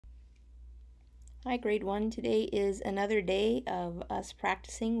Hi, grade 1. Today is another day of us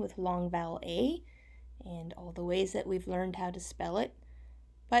practicing with long vowel A and all the ways that we've learned how to spell it.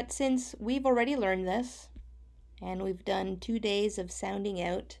 But since we've already learned this and we've done 2 days of sounding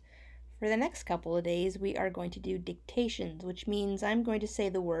out, for the next couple of days we are going to do dictations, which means I'm going to say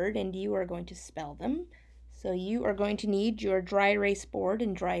the word and you are going to spell them. So you are going to need your dry erase board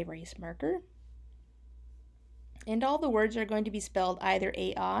and dry erase marker. And all the words are going to be spelled either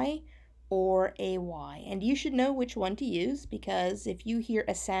AI or AY. And you should know which one to use, because if you hear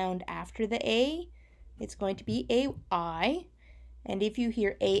a sound after the A, it's going to be AI. And if you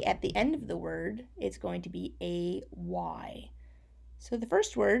hear A at the end of the word, it's going to be AY. So the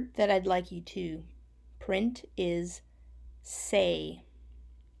first word that I'd like you to print is say.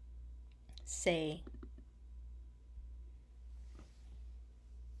 Say.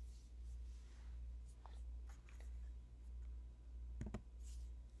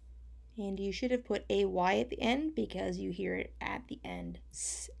 And you should have put AY at the end because you hear it at the end.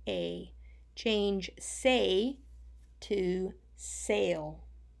 Say. Change say to sail.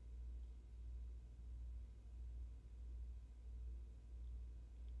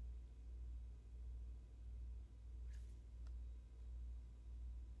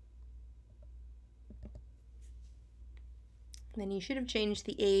 Then you should have changed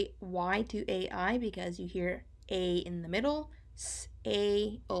the AY to AI because you hear A in the middle.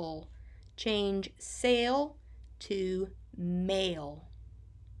 Sail. Change sail to mail.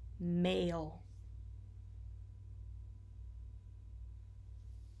 Mail.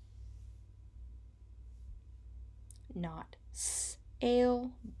 Not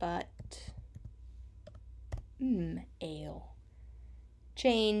ale, but ale.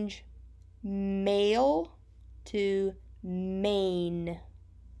 Change mail to main.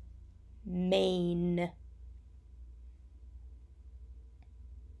 Main.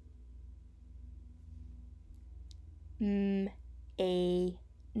 N.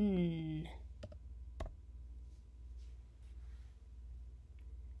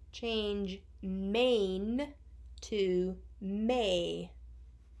 Change main to May.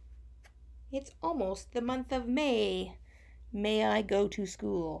 It's almost the month of May. May I go to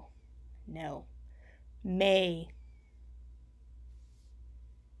school? No. May.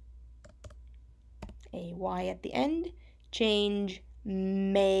 AY at the end. Change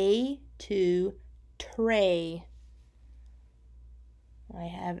May to tray. I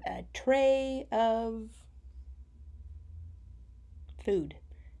have a tray of food.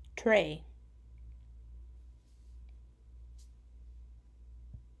 Tray.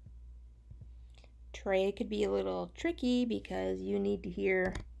 Tray could be a little tricky because you need to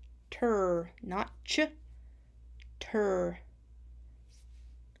hear tur, not ch. Tur.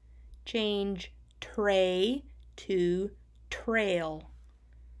 Change tray to trail.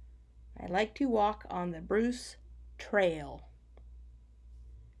 I like to walk on the Bruce Trail.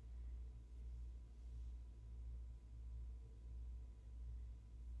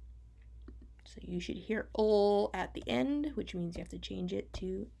 So you should hear ol at the end, which means you have to change it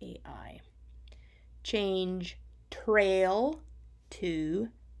to AI. Change trail to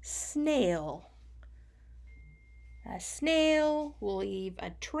snail. A snail will leave a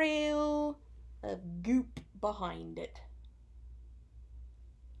trail of goop behind it.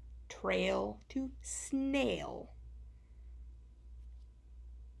 Trail to snail.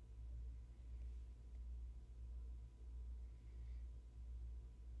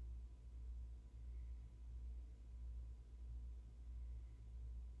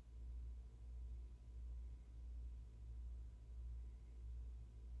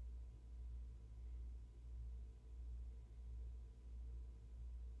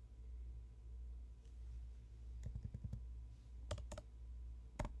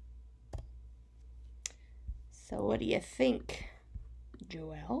 So what do you think,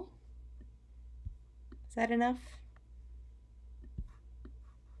 Joelle? Is that enough?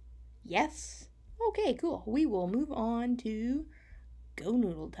 Yes? Okay, cool. We will move on to Go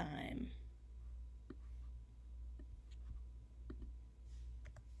Noodle time.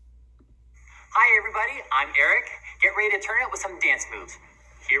 Hi everybody, I'm Eric. Get ready to turn it with some dance moves.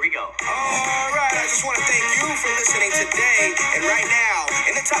 Here we go. Alright, I just want to thank you for listening today. And right now,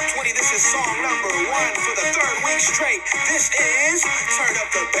 in the top 20, this is song number 1 for the 3rd week straight. This is Turn Up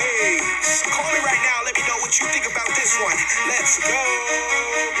the Bass. Call me right now, let me know what you think about this one. Let's go.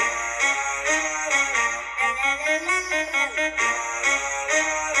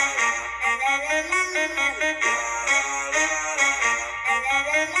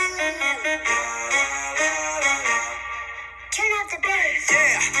 Turn up the bass.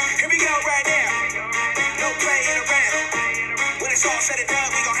 Yeah, here we go right now. No playing around. When it's all said and done,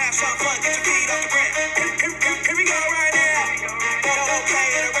 we gon' have some fun. Get your feet off the ground. Here we go right now. No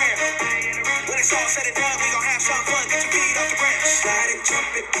playing around. When it's all said and done, we gon' have some fun. Get your feet off the ground. Slide it,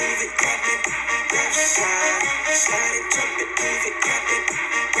 jump it, move it, clap it. Left side. Slide it, jump it, move it, clap it.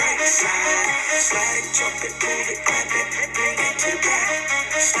 Right side. Slide it, jump it, move it, clap it. Bring it to the back.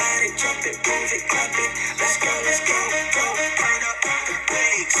 Slide it, jump it, move it, clap it. Let's go, go. Turn up the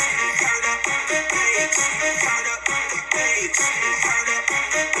bass. Turn up the bass. Turn up the bass. Turn up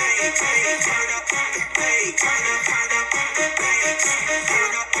the bass. Turn up the bass. Turn up the bass.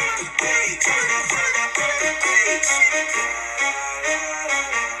 Turn up the bass. Turn up the bass.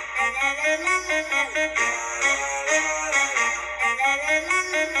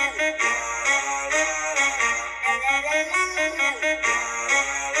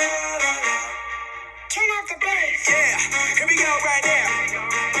 Turn up the bass. Yeah, here we go right now.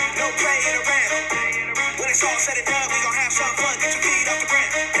 No playing around. When it's all said and done, we gon' have some fun. Get your feet off the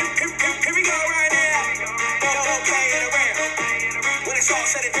ground. Here we go right now. No playing around. When it's all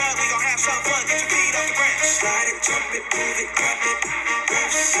said and done, we gon' have some fun. Get your feet off the ground. Slide it, jump it, move it, clap it.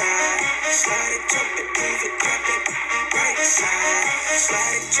 Left side. Slide it, jump it, move it, clap it. Right side.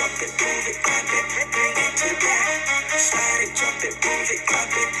 Slide it, jump it, move it, clap it. Bring it to the back. Slide it, jump it, move it,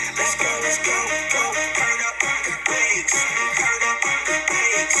 clap it. Let's go, go. Turn up the bass. Turn up the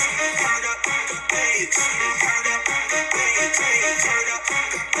bass. Turn up the bass. Turn up the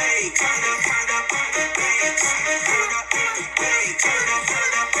bass. Turn up the bass. Turn up the bass. Turn up the bass. Turn up the bass. Turn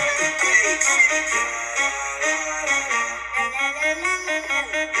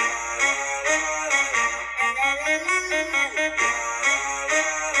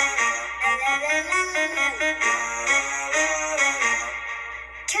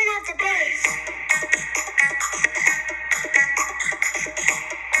up the bass.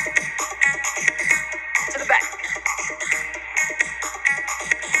 To the back.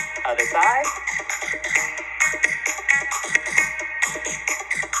 Other side.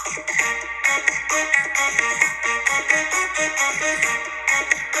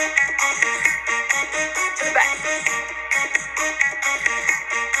 To the back.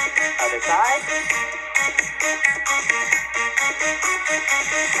 Other side.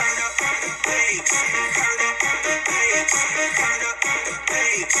 Turn up the bass. Turn up the bass. Turn up the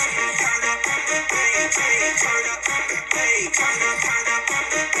bass. Turn up the bass. Turn up the bass.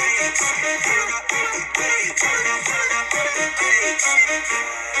 Turn up the bass. Turn up the bass. Turn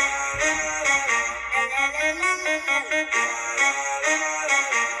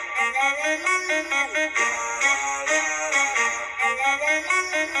up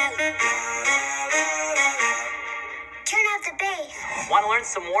Turn up the bass. Want to learn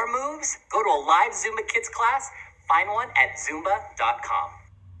some more moves? Go to a live Zumba Kids class. Find one at zumba.com.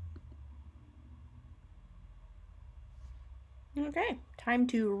 Okay, time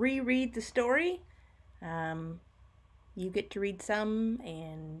to reread the story. You get to read some,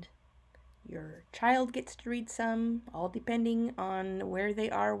 and your child gets to read some, all depending on where they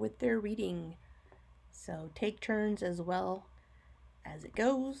are with their reading. So take turns as well as it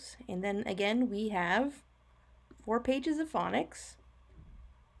goes. And then again, we have 4 pages of phonics.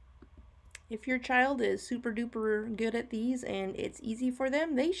 If your child is super duper good at these and it's easy for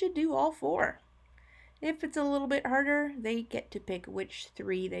them, they should do all 4. If it's a little bit harder, they get to pick which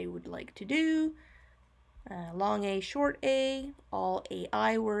 3 they would like to do. Long A, short A, all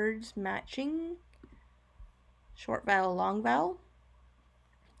AI words matching. Short vowel, long vowel.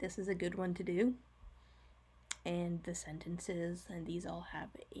 This is a good one to do. And the sentences, and these all have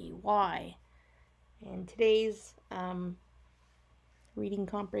a Y. And today's reading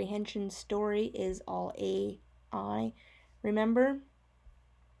comprehension story is all AI. Remember,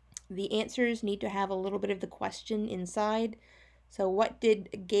 the answers need to have a little bit of the question inside. So what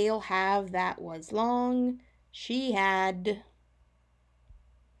did Gail have that was long? She had...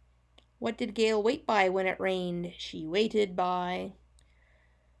 What did Gail wait by when it rained? She waited by...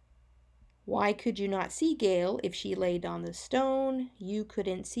 Why could you not see Gail if she laid on the stone? You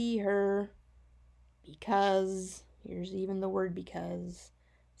couldn't see her because... Here's even the word because.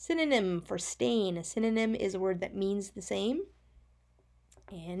 Synonym for stain. A synonym is a word that means the same.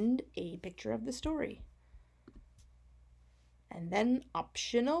 And a picture of the story. And then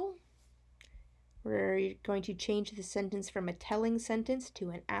optional. We're going to change the sentence from a telling sentence to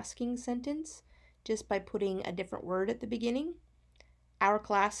an asking sentence just by putting a different word at the beginning. Our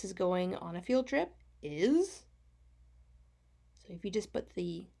class is going on a field trip. Is. So if you just put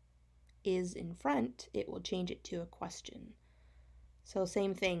the is in front, it will change it to a question. So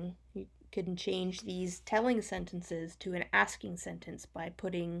same thing. You can change these telling sentences to an asking sentence by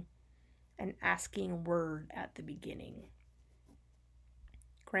putting an asking word at the beginning.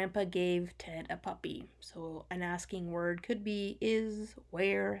 Grandpa gave Ted a puppy. So an asking word could be is,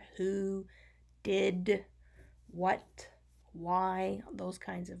 where, who, did, what, why, those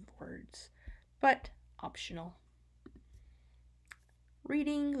kinds of words. But optional.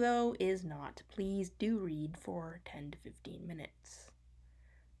 Reading, though, is not. Please do read for 10 to 15 minutes.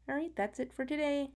 All right, that's it for today.